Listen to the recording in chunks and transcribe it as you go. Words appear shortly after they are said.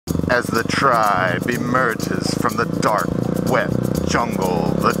as the tribe emerges from the dark, wet jungle.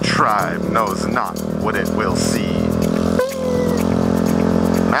 The tribe knows not what it will see.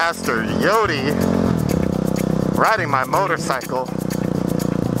 Master Yodi, riding my motorcycle.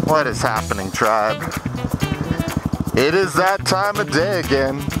 What is happening, tribe? It is that time of day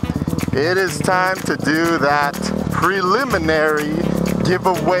again. It is time to do that preliminary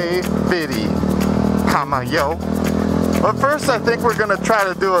giveaway viddy. Kama yo. But first I think we're gonna try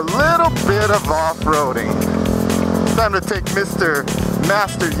to do a little bit of off-roading. It's time to take Mr.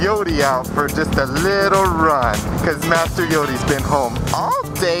 Master Yodi out for just a little run, because Master Yodi's been home all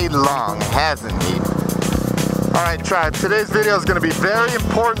day long, hasn't he? Alright tribe, today's video is going to be very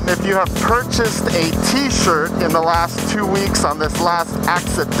important. If you have purchased a t-shirt in the last 2 weeks on this last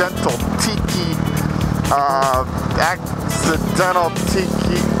accidental tiki,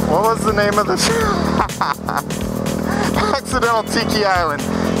 what was the name of the Accidental Tiki Island.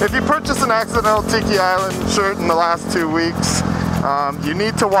 If you purchase an Accidental Tiki Island shirt in the last 2 weeks, you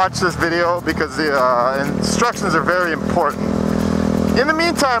need to watch this video because the instructions are very important. In the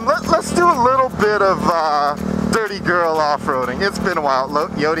meantime, let's do a little bit of dirty girl off-roading. It's been a while.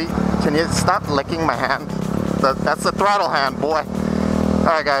 Look, Yodi, can you stop licking my hand? That's the throttle hand, boy.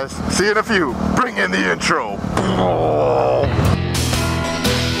 Alright guys, see you in a few. Bring in the intro.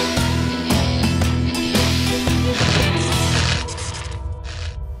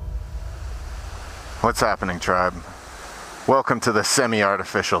 What's happening, tribe? Welcome to the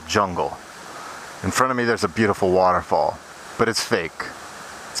semi-artificial jungle. In front of me there's a beautiful waterfall, but it's fake.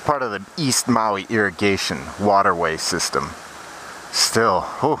 It's part of the East Maui irrigation waterway system. Still,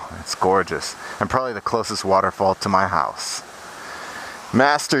 it's gorgeous, and probably the closest waterfall to my house.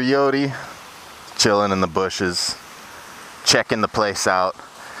 Master Yodi, chilling in the bushes, checking the place out.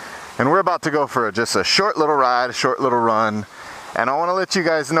 And we're about to go for just a short little ride, a short little run. And I want to let you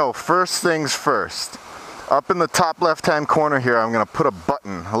guys know, first things first. Up in the top left-hand corner here, I'm going to put a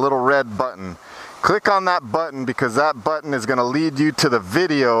button, a little red button. Click on that button because that button is going to lead you to the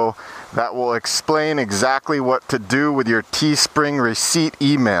video that will explain exactly what to do with your Teespring receipt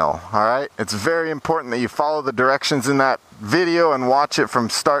email. Alright? It's very important that you follow the directions in that video and watch it from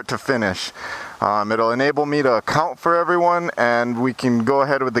start to finish. It'll enable me to account for everyone, and we can go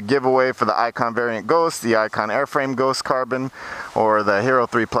ahead with the giveaway for the Icon Variant Ghost, the Icon Airframe Ghost Carbon, or the Hero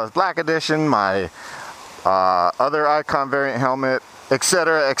 3 Plus Black Edition, my other Icon Variant helmet,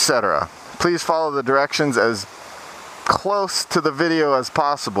 etc., etc. Please follow the directions as close to the video as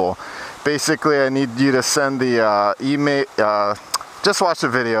possible. Basically, I need you to send the email, just watch the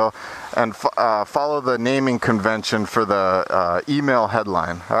video and follow the naming convention for the email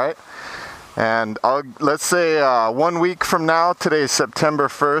headline, alright? And let's say 1 week from now, today is September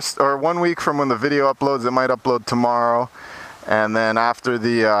 1st, or 1 week from when the video uploads, it might upload tomorrow. And then after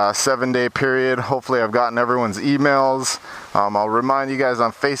the 7-day period, hopefully I've gotten everyone's emails. I'll remind you guys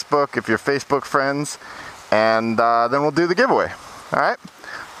on Facebook if you're Facebook friends, and then we'll do the giveaway. Alright?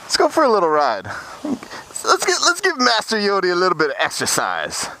 Let's go for a little ride. Let's give Master Yodi a little bit of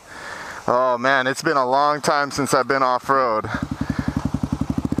exercise. Oh man, it's been a long time since I've been off-road.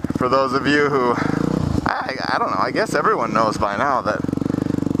 For those of you who, I don't know, I guess everyone knows by now that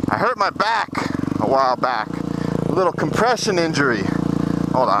I hurt my back a while back. A little compression injury.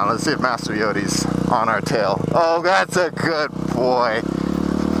 Hold on, let's see if Master Yodi's on our tail. Oh, that's a good boy.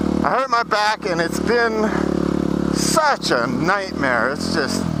 I hurt my back and it's been such a nightmare. It's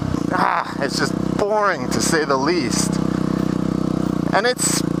just boring to say the least. And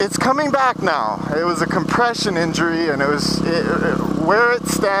it's coming back now. It was a compression injury, and where it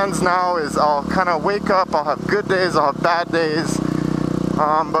stands now is I'll kind of wake up, I'll have good days, I'll have bad days.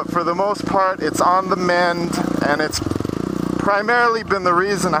 But for the most part, it's on the mend, and it's primarily been the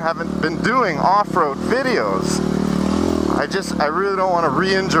reason I haven't been doing off-road videos. I really don't want to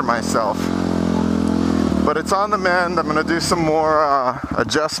re-injure myself. But it's on the mend. I'm going to do some more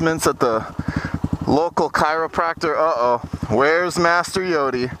adjustments at the local chiropractor. Uh-oh. Where's Master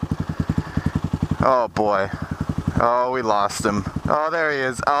Yodi? Oh boy. Oh, we lost him. Oh, there he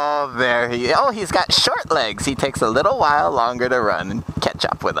is. Oh, there he is. Oh, he's got short legs. He takes a little while longer to run and catch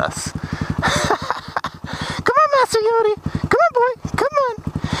up with us. Come on, Master Yodi. Come on, boy. Come on.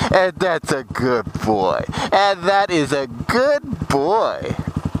 And that's a good boy. And that is a good boy.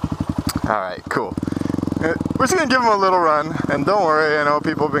 Alright, cool. We're just going to give him a little run. And don't worry, I know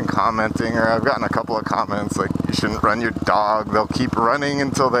people have been commenting, or I've gotten a couple of comments like, you shouldn't run your dog. They'll keep running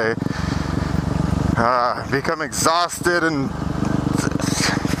until they become exhausted and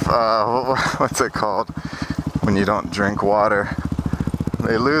what's it called when you don't drink water?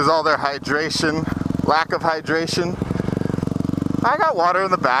 They lose all their hydration, lack of hydration. I got water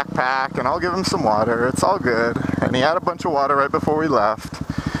in the backpack, and I'll give him some water. It's all good. And he had a bunch of water right before we left.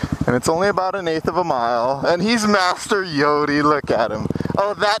 And it's only about 1/8 of a mile. And he's Master Yodi. Look at him.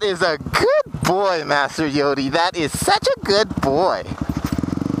 Oh, that is a good boy, Master Yodi. That is such a good boy.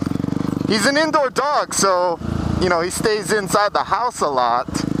 He's an indoor dog, so, you know, he stays inside the house a lot.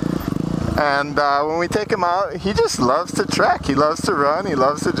 And when we take him out, he just loves to trek. He loves to run. He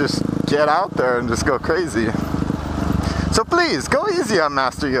loves to just get out there and just go crazy. So please, go easy on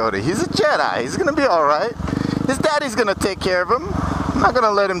Master Yoda. He's a Jedi. He's going to be all right. His daddy's going to take care of him. I'm not going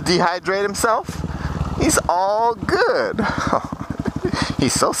to let him dehydrate himself. He's all good.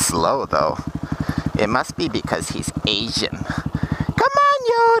 He's so slow, though. It must be because he's Asian. Come on,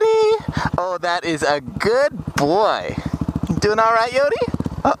 Yodi. Oh, that is a good boy. You doing all right, Yodi?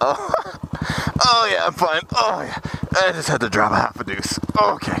 Uh-oh. Oh, yeah, I'm fine. Oh, yeah. I just had to drop a half a deuce.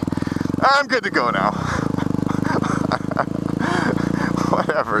 Okay. I'm good to go now.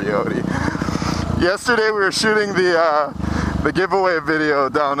 Whatever, Yodi. Yesterday we were shooting the giveaway video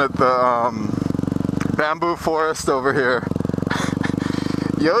down at the bamboo forest over here.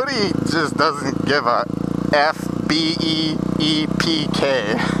 Yodi just doesn't give a F-B-E-E-P-K.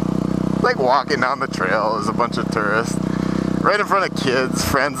 Like walking down the trail as a bunch of tourists. Right in front of kids,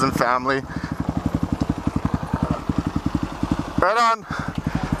 friends, and family. Right on.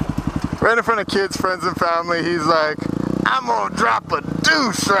 Right in front of kids, friends, and family, he's like, I'm gonna drop a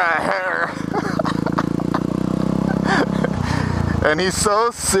deuce right here. And he's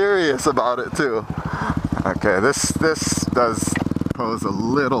so serious about it too. Okay, this does pose a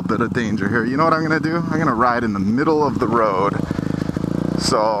little bit of danger here. You know what I'm gonna do? I'm gonna ride in the middle of the road.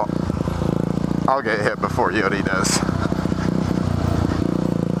 So I'll get hit before Yodi does.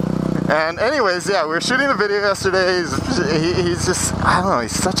 And anyways, yeah, we were shooting the video yesterday. He's just, I don't know,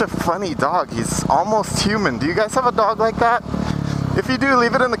 he's such a funny dog. He's almost human. Do you guys have a dog like that? If you do,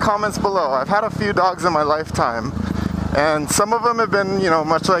 leave it in the comments below. I've had a few dogs in my lifetime. And some of them have been, you know,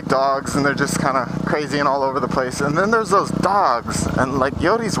 much like dogs, and they're just kind of crazy and all over the place. And then there's those dogs, and like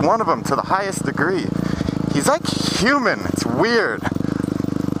Yodi's one of them to the highest degree. He's like human. It's weird.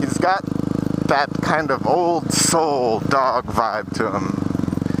 He's got that kind of old soul dog vibe to him.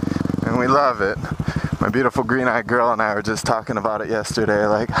 And we love it. My beautiful green-eyed girl and I were just talking about it yesterday.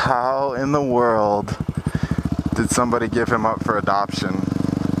 Like, how in the world did somebody give him up for adoption?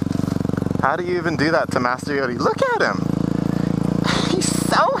 How do you even do that to Master Yodi? Look at him. He's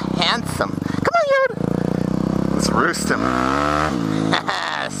so handsome. Come on, Yodi. Let's roost him.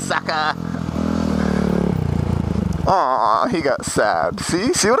 Sucker. Aw, he got sad.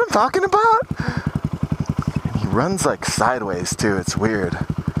 See what I'm talking about? And he runs like sideways too. It's weird.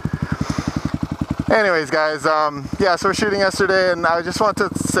 Anyways, guys, yeah, so we're shooting yesterday, and I just want to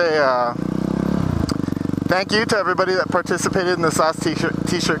say thank you to everybody that participated in this last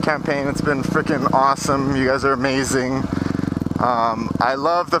t-shirt campaign. It's been freaking awesome. You guys are amazing. I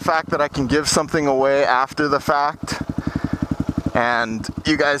love the fact that I can give something away after the fact. And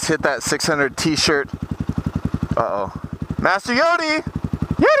you guys hit that 600 t-shirt. Uh-oh. Master Yodi!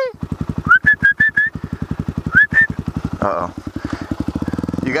 Yodi! Uh-oh.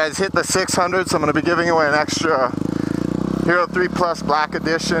 You guys hit the 600, so I'm going to be giving away an extra Hero 3 Plus Black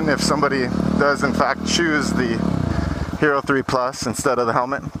Edition if somebody does in fact choose the Hero 3 Plus instead of the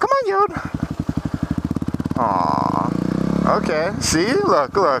helmet. Come on, Yod. Aww. Okay, see?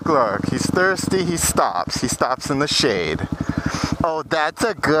 Look. He's thirsty, he stops. He stops in the shade. Oh, that's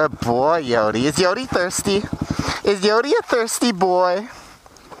a good boy, Yodi. Is Yodi thirsty? Is Yodi a thirsty boy?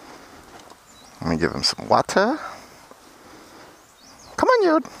 Let me give him some water. Come on,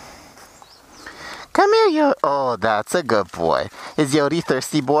 Yod. Come here, Yod. Oh, that's a good boy. Is Yodi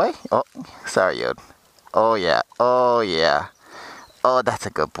thirsty, boy? Oh, sorry, Yod. Oh, yeah. Oh, yeah. Oh, that's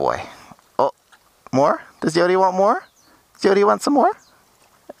a good boy. Oh, more? Does Yodi want more? Does Yodi want some more?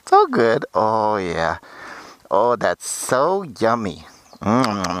 It's all good. Oh, yeah. Oh, that's so yummy.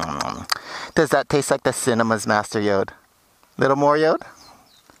 Does that taste like the cinemas, Master Yod? Little more, Yod?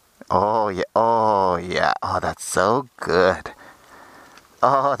 Oh, yeah. Oh, yeah. Oh, that's so good.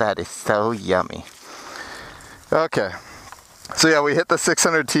 Oh, that is so yummy. Okay. So yeah, we hit the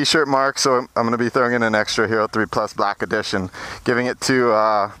 600 t-shirt mark, so I'm going to be throwing in an extra Hero 3 Plus Black Edition, giving it to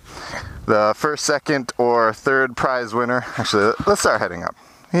the first, second, or third prize winner. Actually, let's start heading up.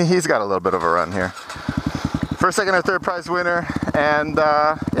 He's got a little bit of a run here. First, second, or third prize winner, and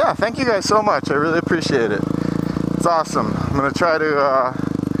yeah, thank you guys so much. I really appreciate it. It's awesome. I'm going to try to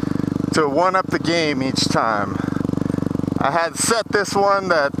one-up the game each time. I had set this one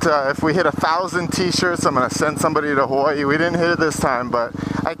that if we hit 1,000 t-shirts, I'm going to send somebody to Hawaii. We didn't hit it this time, but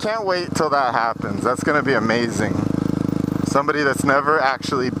I can't wait till that happens. That's going to be amazing. Somebody that's never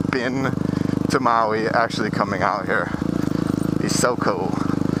actually been to Maui actually coming out here. He's so cool.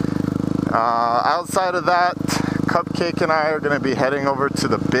 Outside of that, Cupcake and I are going to be heading over to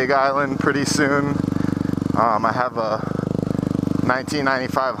the Big Island pretty soon. I have a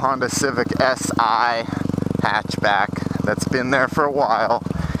 1995 Honda Civic SI hatchback that's been there for a while,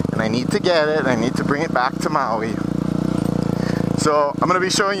 and I need to get it. I need to bring it back to Maui. So I'm going to be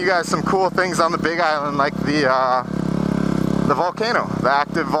showing you guys some cool things on the Big Island, like the volcano, the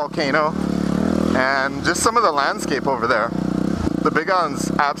active volcano, and just some of the landscape over there. The Big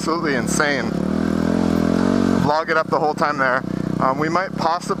Island's absolutely insane. Vlog it up the whole time there. We might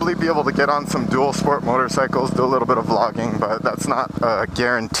possibly be able to get on some dual sport motorcycles, do a little bit of vlogging, but that's not a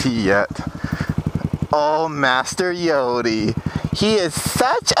guarantee yet. Oh, Master Yodi. He is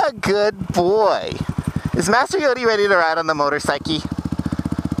such a good boy. Is Master Yodi ready to ride on the motorcycle?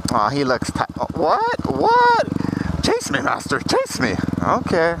 Oh, he looks tight. What? Chase me, Master. Chase me.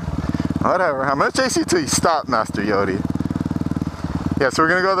 Okay. Whatever. I'm going to chase you till you stop, Master Yodi. Yeah, so we're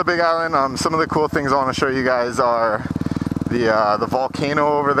going to go to the Big Island. Some of the cool things I want to show you guys are the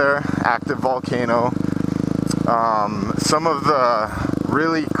volcano over there, active volcano. Some of the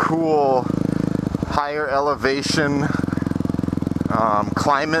really cool higher elevation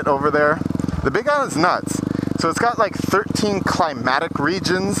climate over there. The Big Island's nuts. So it's got like 13 climatic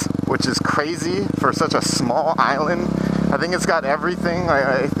regions, which is crazy for such a small island. I think it's got everything.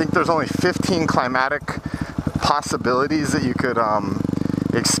 I think there's only 15 climatic possibilities that you could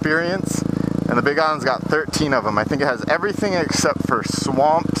experience, and the Big Island's got 13 of them. I think it has everything except for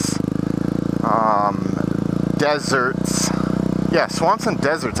swamps, deserts. Yeah, swamps and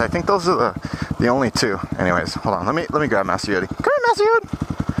deserts. I think those are the only two. Anyways, hold on. Let me grab Master Yodi. Come here, Master Yodi.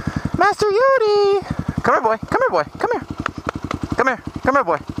 Master Yodi. Come here, boy. Come here, boy. Come here. Come here. Come here,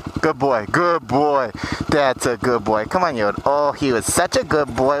 boy. Good boy. Good boy. That's a good boy. Come on, Yod. Oh, he was such a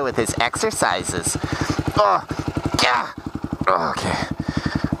good boy with his exercises. Oh, yeah. Okay.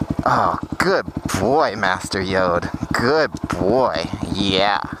 Oh, good boy, Master Yod. Good boy.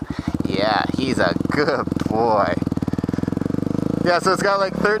 Yeah. Yeah, he's a good boy. Yeah, so it's got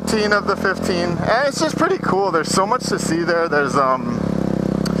like 13 of the 15, and it's just pretty cool. There's so much to see there. There's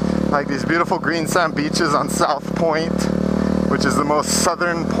like these beautiful green sand beaches on South Point, which is the most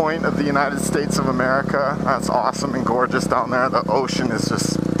southern point of the United States of America. That's awesome and gorgeous down there. The ocean is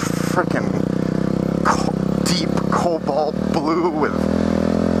just freaking deep cobalt blue with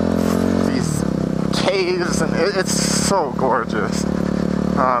these caves, and it's so gorgeous.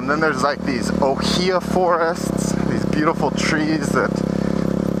 Then there's like these ohia forests, these beautiful trees that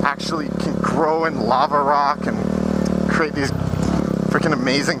actually can grow in lava rock and create these freaking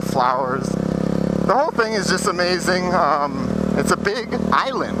amazing flowers. The whole thing is just amazing. It's a big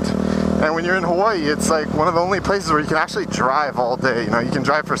island, and when you're in Hawaii, it's like one of the only places where you can actually drive all day. You know, you can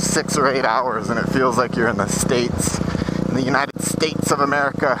drive for 6 or 8 hours, and it feels like you're in the States, in the United States of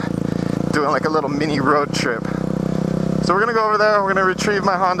America, doing like a little mini road trip. So we're gonna go over there. We're gonna retrieve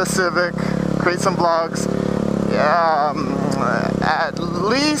my Honda Civic, create some vlogs. At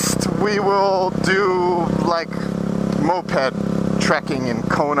least we will do like moped trekking in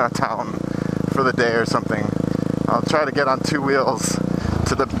Kona town for the day or something. I'll try to get on 2 wheels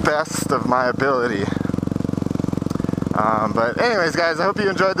to the best of my ability. But anyways, guys, I hope you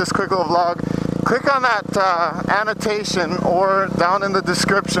enjoyed this quick little vlog. Click on that annotation, or down in the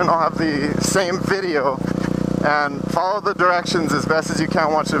description I'll have the same video, and follow the directions as best as you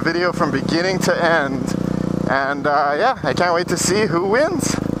can. Watch the video from beginning to end, and yeah, I can't wait to see who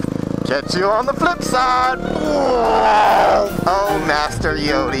wins. Catch you on the flip side. Oh, Master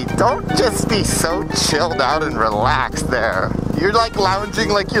Yodi, don't just be so chilled out and relaxed there. You're like lounging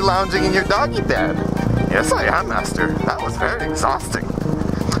like you're lounging in your doggy bed. Yes, I am, Master. That was very exhausting.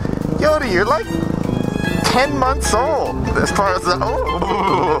 Yodi, you're like 10 months old as far as the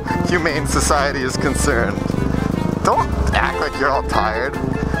Humane Society is concerned. Don't act like you're all tired.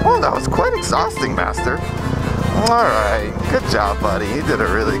 Oh, that was quite exhausting, Master. Alright, good job, buddy. You did a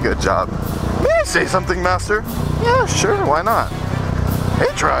really good job. May I say something, Master? Yeah, sure, why not?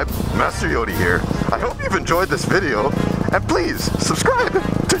 Hey, Tribe, Master Yodi here. I hope you've enjoyed this video, and please subscribe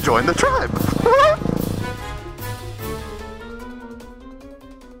to join the tribe.